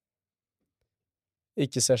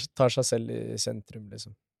ikke tar seg selv i sentrum,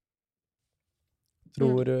 liksom.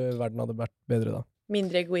 Tror verden hadde vært bedre da.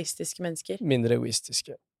 Mindre egoistiske mennesker. Mindre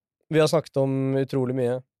egoistiske. Vi har snakket om utrolig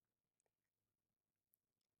mye.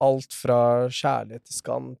 Alt fra kjærlighet til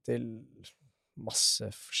skam til masse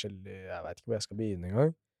forskjellig. Jeg vet ikke hvor jeg skal begynne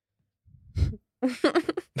engang.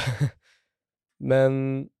 Men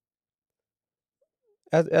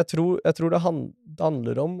jeg tror det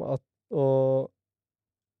handler om at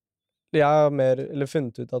jeg har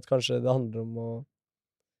funnet ut at kanskje det handler om å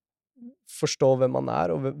forstå hvem man er,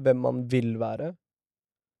 og hvem man vil være,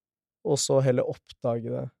 og så heller oppdage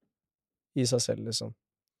det i seg selv, liksom.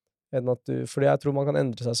 Fordi jeg tror man kan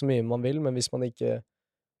endre seg så mye man vil, men hvis man ikke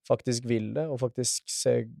faktisk vil det, og faktisk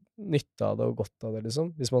ser nytte av det og godt av det,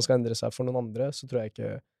 liksom. Hvis man skal endre seg for noen andre, så tror jeg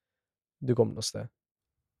ikke du kommer noe sted.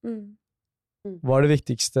 Hva er det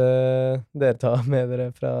viktigste dere tar med dere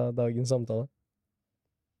fra dagens samtale?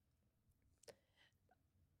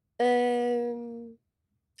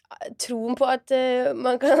 Troen på at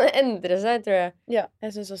man kan endre seg, tror jeg. Ja,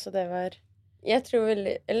 jeg synes også det var... Jeg tror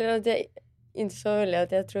veldig... Eller at jeg innså veldig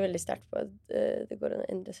at jeg tror veldig sterkt på at det går an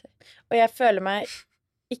å endre seg. Og jeg føler meg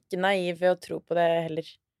ikke naiv ved å tro på det heller.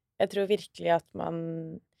 Jeg tror virkelig at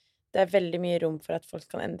det er veldig mye rom for at folk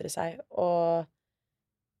kan endre seg, og...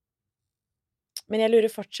 Men jeg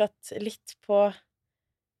lurer fortsatt litt på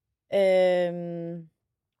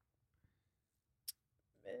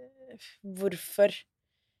hvorfor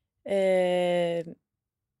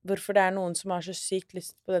det er noen som har så sykt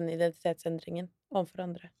lyst på denne identitetsendringen overfor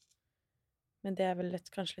andre. Men det er vel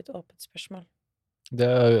kanskje litt åpent spørsmål.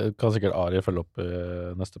 Det kan sikkert Ari følge opp i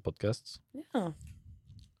neste podcast. Ja.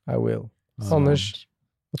 I will. Anders,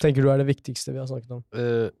 hva tenker du er det viktigste vi har snakket om?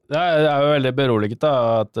 Jeg er jo veldig beroliget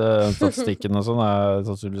da, at statistikken og sånn er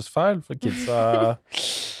sannsynligvis feil, for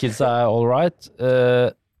kidsa er all right.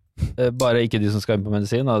 Bare ikke de som skal inn på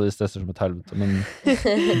medisin, da, de stresser som et helvete, men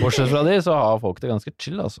bortsett fra de, så har folk det ganske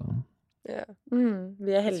chill, altså. Ja.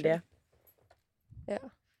 Vi er heldige. Ja.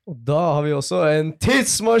 Og da har vi også en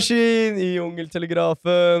tidsmaskin i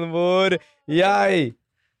Jungeltelegrafen, hvor jeg,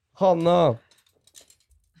 Hanna...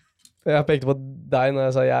 Jeg pekte på deg når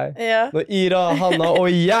jeg sa jeg. Ja. Når Ira, Hanna og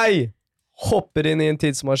jeg hopper inn i en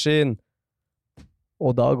tidsmaskin,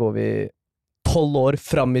 og da går vi 12 år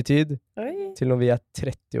fram i tid, til når vi er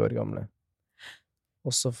 30 år gamle.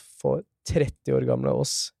 Og så får 30 år gamle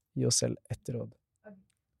oss gi oss selv et råd.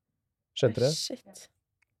 Skjønte dere? Shit.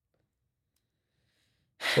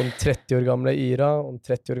 Som 30 år gamle Ira og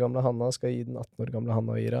 30 år gamle Hanna skal gi den 18 år gamle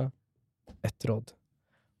Hanna og Ira et råd.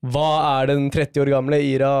 Hva er den 30 år gamle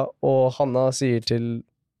Ira og Hanna sier til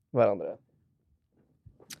hverandre?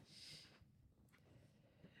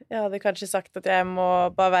 Jeg hadde kanskje sagt at jeg må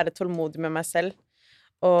bare være tålmodig med meg selv,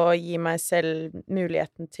 og gi meg selv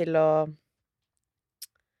muligheten til å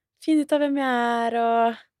finne ut av hvem jeg er,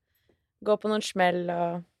 og gå på noen smell,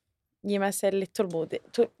 og gi meg selv litt tålmodig.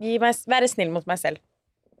 Være snill mot meg selv.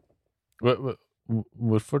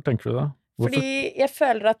 Hvorfor tenker du det? Hvorfor? Fordi jeg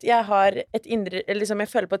føler at jeg har et indre, liksom jeg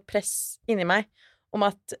føler på et press inni meg om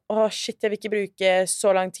at, shit, jeg vil ikke bruke så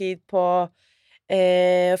lang tid på å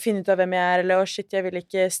finne ut av hvem jeg er, eller shit, jeg vil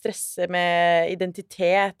ikke stresse med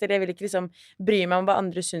identitet, eller jeg vil ikke liksom bry meg om hva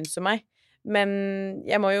andre synes om meg. Men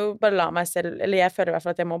jeg må jo bare la meg selv, eller jeg føler i hvert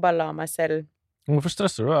fall at jeg må bare la meg selv. Hvorfor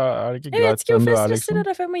stresser du? Er det ikke greit? Jeg vet ikke hvorfor jeg stresser, liksom? det er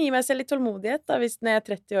derfor jeg må gi meg selv litt tålmodighet da, når jeg er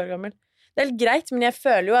 30 år gammel. Det er helt greit, men jeg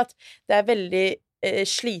føler jo at det er veldig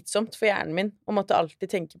slitsomt for hjernen min å måtte alltid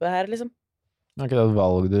tenke på det her, liksom. Er ikke det et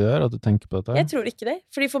valg du gjør, at du tenker på dette? Jeg tror ikke det,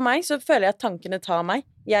 fordi for meg så føler jeg at tankene tar meg.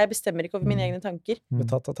 Jeg bestemmer ikke over mine egne tanker.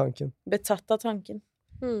 Betatt av tanken. Betatt av tanken.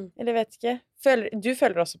 Eller vet ikke. Du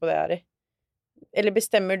føler også på det, Ari? Eller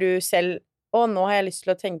bestemmer du selv, nå har jeg lyst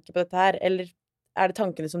til å tenke på dette her, eller er det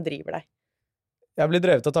tankene som driver deg? Jeg blir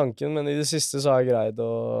drevet av tanken, men i det siste så har jeg greid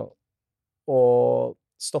å å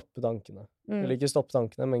stoppe tankene. Eller ikke stoppe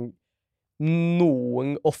tankene, men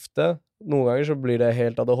noen ganger så blir det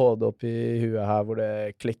helt ADHD opp i huet her, hvor det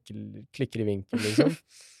klikker i vinkel, liksom.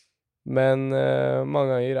 Men mange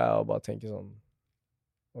ganger er jeg å bare tenke sånn,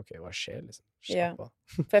 ok, hva skjer, liksom? Slapp av.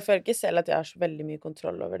 For jeg føler ikke selv at jeg har så veldig mye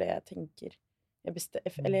kontroll over det jeg tenker.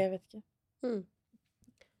 Eller jeg vet ikke.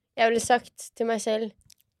 Jeg ville sagt til meg selv,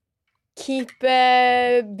 keep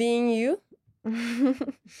being you.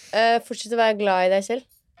 Fortsett å være glad i deg selv.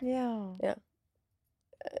 Ja. Ja,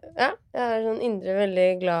 jeg er sånn indre veldig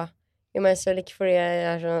glad i meg selv, ikke fordi jeg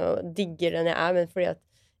er sånn digger den jeg er, men fordi at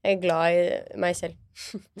jeg er glad i meg selv.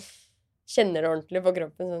 Kjenner det ordentlig på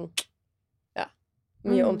kroppen, sånn, ja,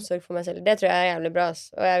 mye omsorg for meg selv. Det tror jeg er jævlig bra, ass.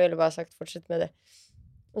 Og jeg ville bare sagt fortsett med det.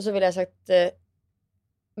 Og så ville jeg sagt,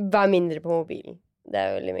 vær mindre på mobilen. Det er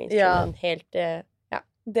veldig minst. Ja. Helt, ja.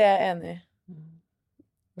 Det er jeg enig i.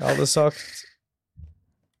 Jeg hadde sagt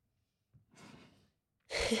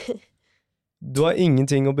du har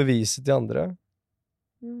ingenting å bevise til andre.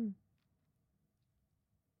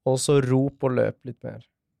 Og så rop og løp litt mer.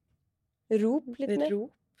 Rop litt mer.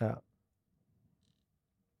 Ja.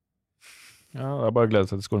 Ja, det er bare å glede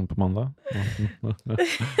seg til skolen på mandag.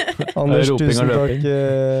 Anders, Roping og tusen løping.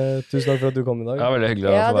 takk for at du kom i dag. Ja, veldig hyggelig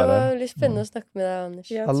å Ja, få det være var her. veldig spennende å snakke med deg,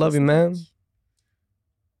 Anders. Ja, I love you,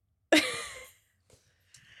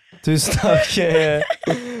 tusen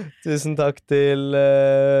man. Tusen takk til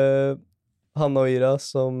Hanne og Ira,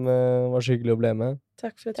 som var så hyggelig å bli med.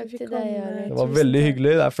 Takk for at Takk du fikk til deg, komme. Alex. Det var veldig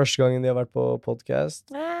hyggelig. Det er første gangen de har vært på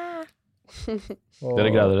podcast.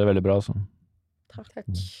 Dere greide det veldig bra, altså. Takk.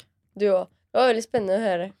 Du også. Det var veldig spennende å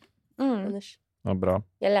høre, Anders. Det var bra.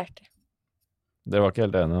 Jeg lærte. Dere var ikke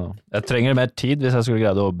helt enige, da. Jeg trenger mer tid hvis jeg skulle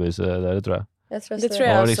greie å overbevise dere, tror jeg. Jeg tror Det tror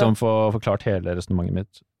jeg Og også. liksom få forklart hele resonnementet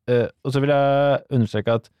mitt. Og så vil jeg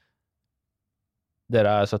understreke at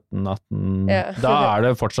dere er 17-18. Ja. Da er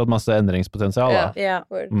det fortsatt masse endringspotensial, da. Ja,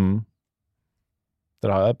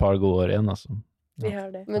 Dere har jo et par gode år igjen, altså. vi har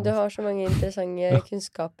det. Men du har så mange interessante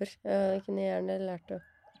kunnskaper. Jeg kunne gjerne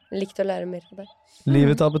likt å lære mer av deg.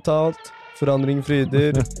 Livet tar betalt. Forandring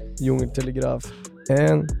fryder. Jungeltelegraf.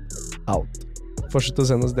 And out. Fortsett å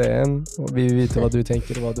sende oss DM, og vi vil vite hva du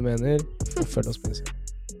tenker og hva du mener. Og følg oss på Instagram.